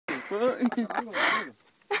fuck? I'm gonna get him.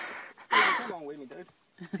 Come on with me, dude.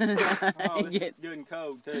 Oh, this is good and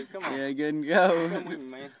cold, too. Come on. Yeah, good and go. Come with me,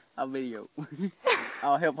 man. I'll video.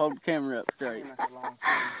 I'll help hold the camera up straight. Damn, that's a long swing.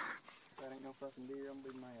 If that ain't no fucking deer, I'm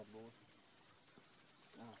gonna be mad, boy.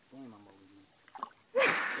 Oh, damn, I'm over here.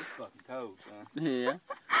 It's fucking cold, son. Yeah.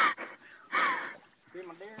 See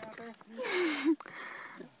my deer out there?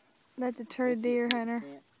 That's a true deer hunter.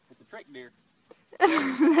 It's a trick deer.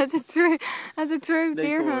 That's a true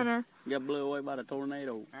deer Decoy. hunter. Got blew away by the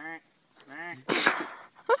tornado. Alright. Alright.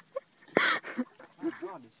 Oh,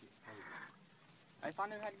 God, this shit's cold. Hey, if I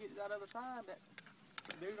knew how to get to that other side, that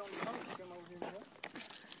dude on the boat would come over here and help.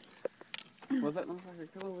 Well, if that motherfucker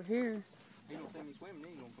come over here. He don't see me swimming, he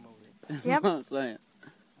ain't gonna come over here. Yep. That's what I'm saying.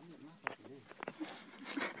 I'm getting my fucking deer.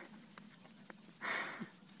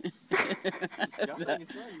 Y'all think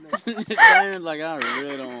it's funny, man. It sounds like I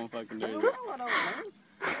really don't want to fucking do No, that. I don't, man.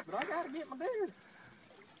 But I gotta get my deer.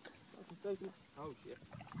 Fucking stupid. Oh, shit.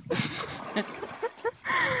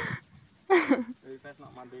 Dude, if that's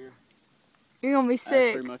not my deer. You're gonna be That's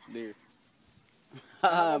sick. pretty much a deer.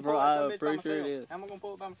 I'm Bro, I'm pretty sure it is. How am I gonna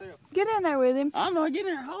pull it by myself? Get in there with him. I'm not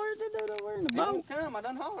getting there. Holler at that dude over in the He boat. won't come. I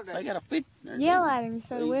done hollered at They him. got a fit. Yell at him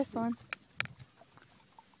instead of whistling.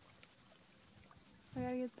 I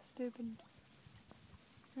gotta get the stupid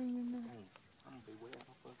thing in there. I'm gonna be wet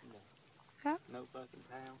all fucking day. Huh? No fucking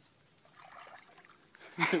towels.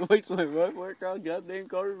 We swim right where across goddamn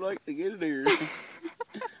Carter Lake to get a deer.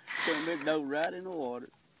 Putting that doe right in the water.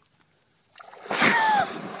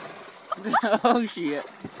 Oh shit.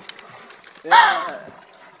 Yeah.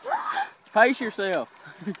 Pace yourself.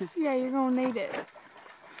 Yeah, you're gonna need it.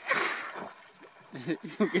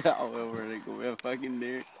 You'll get all over it. It's gonna be a fucking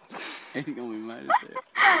deer. He's gonna be mad as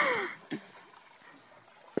hell.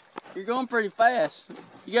 You're going pretty fast.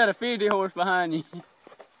 You got a 50 horse behind you.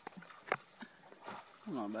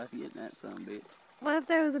 I'm not about to get in that son of a bitch. What if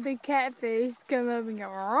there was a big catfish to come up and go,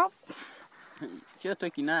 "Rup"? Should've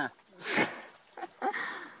took your knife.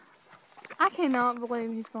 I cannot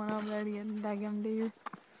believe he's going over there to get a daggum deer.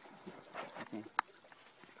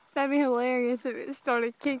 That'd be hilarious if it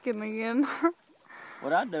started kicking again.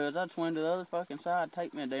 What I'd do is I'd swim to the other fucking side,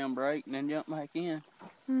 take me a damn break, and then jump back in.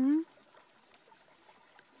 Mm-hmm.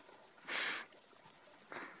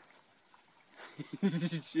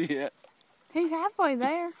 Shit. He's halfway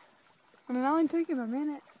there. And it only took him a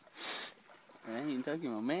minute. It ain't even took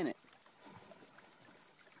him a minute.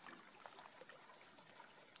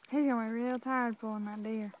 He's gonna be real tired pulling that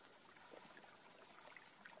deer.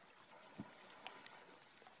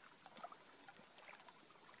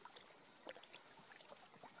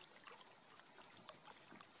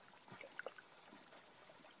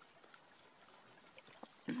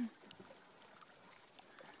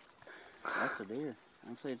 That's a deer. I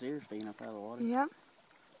can see its ears sticking up out of the water. Yep.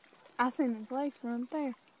 I seen his legs from up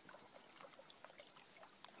there.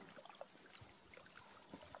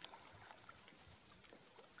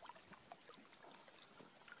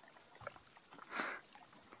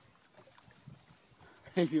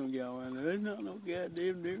 He's gonna get all in there. There's not no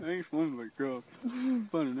goddamn deer. I ain't swimming back across.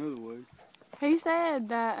 Find another way. He said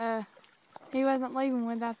that he wasn't leaving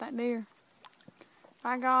without that deer.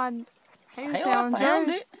 My God, he was Hell, telling I found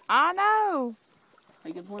truth. it. I know.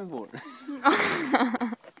 He can swim for it.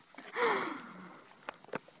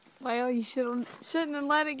 Well, you shouldn't have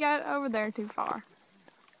let it go over there too far.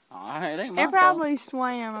 Oh, it ain't my It fault. probably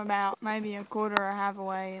swam about maybe a quarter or half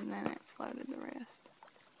away, and then it floated the rest.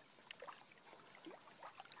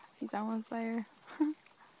 He's almost there.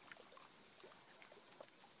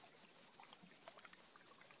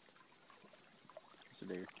 It's a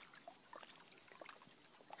deer.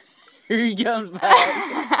 Here he comes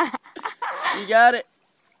back. You got it?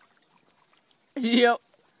 Yep.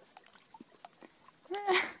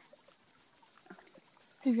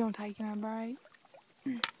 He's gonna take him a break.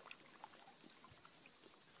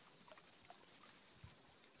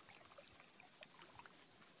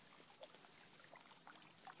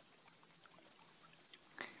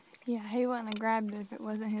 Yeah, he wouldn't have grabbed it if it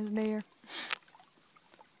wasn't his deer.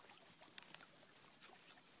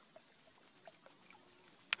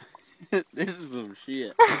 This is some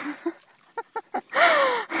shit.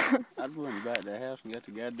 I'd went back to the house and got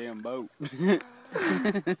the goddamn boat.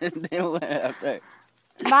 Then went out there.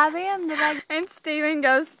 By the end of the and Steven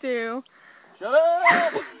goes to Shut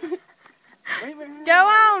up! go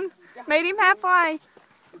on, meet him halfway.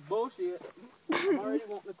 It's bullshit. I'm already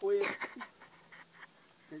wanting to quit.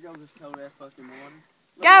 Here goes this cold ass fucking morning.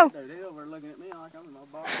 Look Go. at that dude. They over looking at me like I'm in my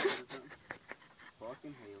bar or something.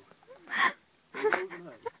 Fucking hell. Here goes the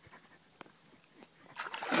hood.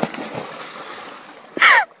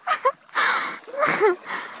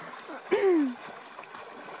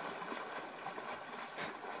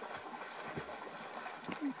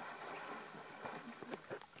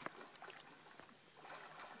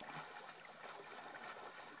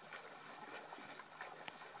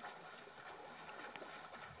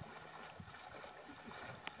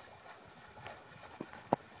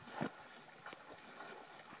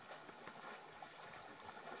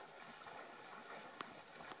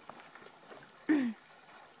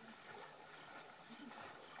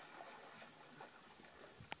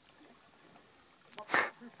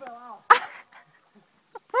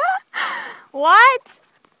 What?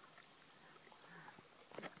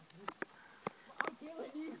 I'm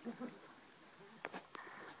killing you.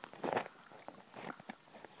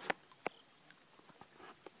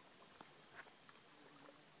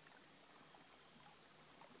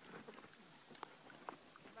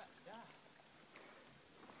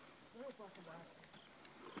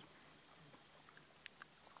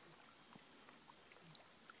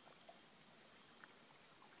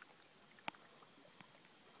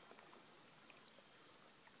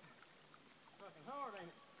 Fucking hard, ain't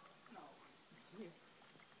it? No. Yeah.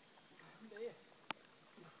 I'm dead.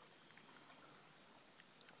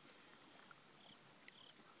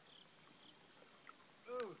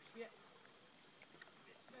 Oh, shit.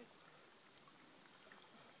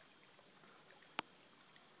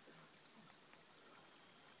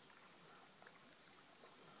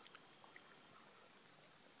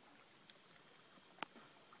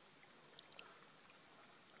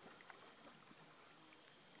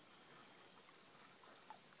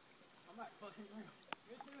 I might fucking win.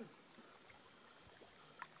 Me too.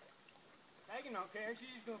 Megan don't care.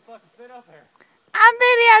 She's just gonna fucking sit up there. I'm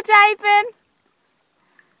videotaping.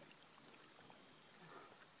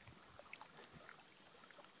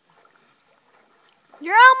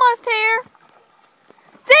 You're almost here.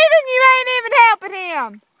 Steven, you ain't even helping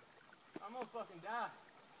him. I'm gonna fucking die.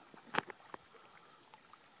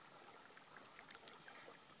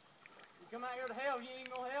 You come out here to hell, you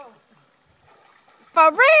ain't gonna help.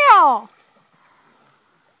 For real.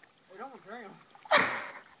 Hey, don't drown.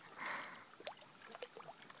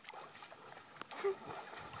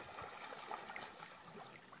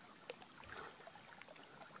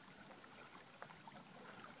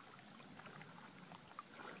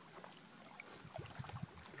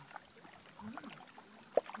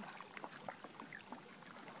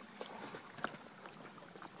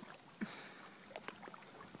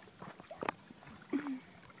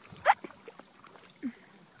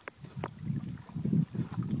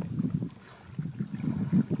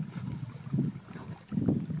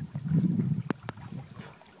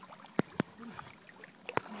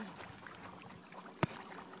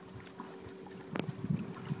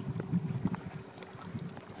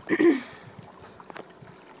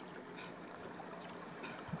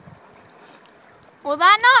 Will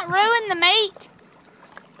that not ruin the meat?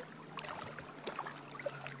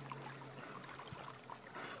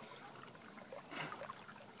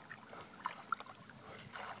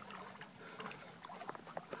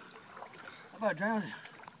 How about drowning?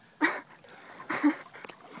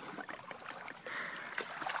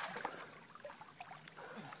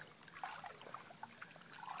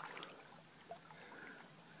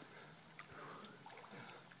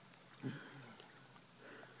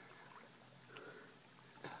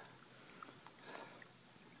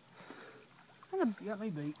 You got me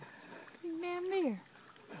beat. You damn deer.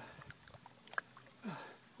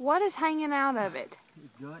 What is hanging out of it?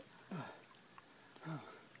 His guts.